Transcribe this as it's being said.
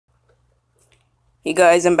Hey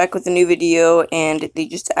guys, I'm back with a new video, and they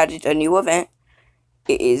just added a new event.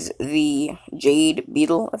 It is the Jade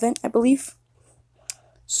beetle event, I believe.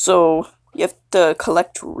 So, you have to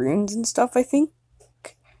collect runes and stuff, I think.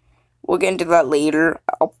 We'll get into that later.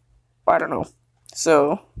 I don't know.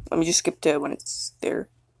 So, let me just skip to when it's there.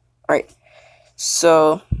 Alright,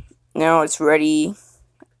 so, now it's ready.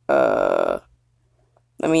 Let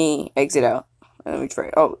me exit out. Let me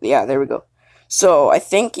try. Oh, yeah, there we go. So, I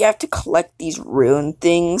think you have to collect these rune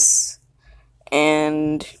things,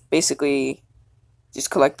 and basically just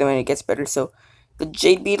collect them and it gets better. So, the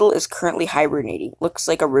Jade Beetle is currently hibernating. Looks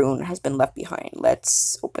like a rune has been left behind.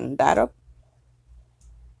 Let's open that up.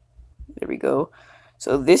 There we go.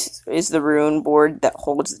 So, this is the rune board that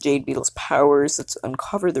holds the Jade Beetle's powers. Let's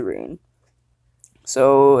uncover the rune.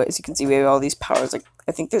 So, as you can see, we have all these powers. Like,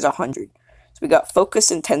 I think there's 100. So we got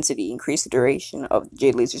focus intensity, increase the duration of the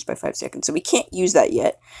Jade lasers by 5 seconds. So we can't use that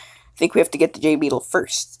yet. I think we have to get the Jade Beetle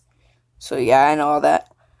first. So yeah, I know all that.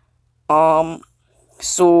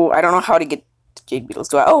 So I don't know how to get the Jade Beetles.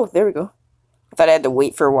 Oh, there we go. I thought I had to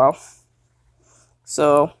wait for a while.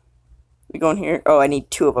 So we go in here. Oh, I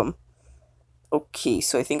need 2 of them. Okay,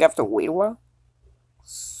 so I think I have to wait a while.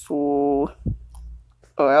 So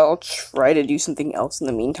I'll try to do something else in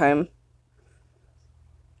the meantime.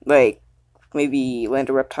 Like maybe land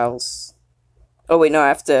of reptiles. Oh wait, no, I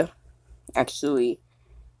have to actually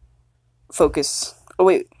focus. Oh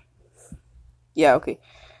wait. Yeah, okay.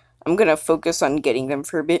 I'm gonna focus on getting them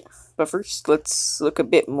for a bit. But first, let's look a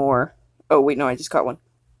bit more. Oh wait, no, I just got one.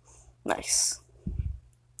 Nice.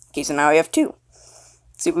 Okay, so now I have 2. Let's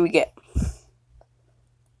see what we get.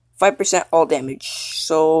 5% all damage.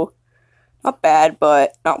 So, not bad,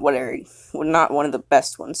 but not one of the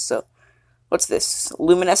best ones. So, what's this?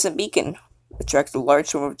 Luminescent beacon. Attracts a large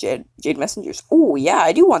swarm of Jade messengers. Oh, yeah,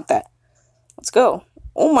 I do want that. Let's go.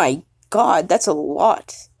 Oh my god, that's a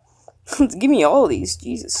lot. Give me all of these.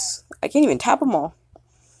 Jesus. I can't even tap them all.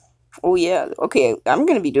 Oh, yeah. Okay, I'm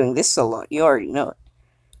going to be doing this a lot. You already know it.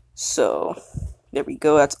 So, there we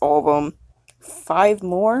go. That's all of them. 5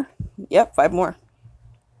 more? Yep, 5 more.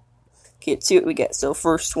 Okay, let's see what we get. So,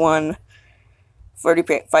 first one,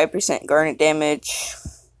 45% garnet damage.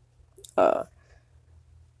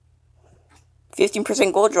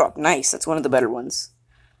 15% gold drop. Nice. That's one of the better ones.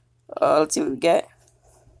 Let's see what we get.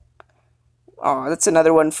 Oh, that's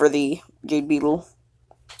another one for the Jade Beetle.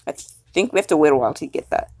 I think we have to wait a while to get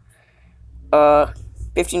that.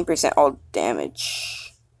 15% all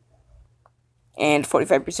damage. And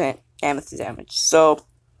 45% amethyst damage. So,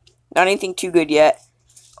 not anything too good yet.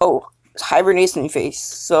 Oh, hibernation phase.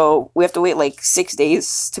 So, we have to wait like 6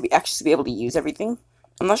 days to actually be able to use everything.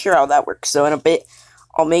 I'm not sure how that works. So, in a bit,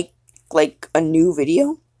 I'll make like a new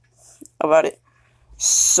video about it.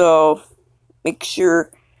 So, make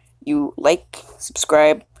sure you like,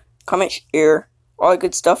 subscribe, comment, share, all that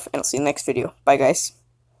good stuff, and I'll see you in the next video. Bye, guys.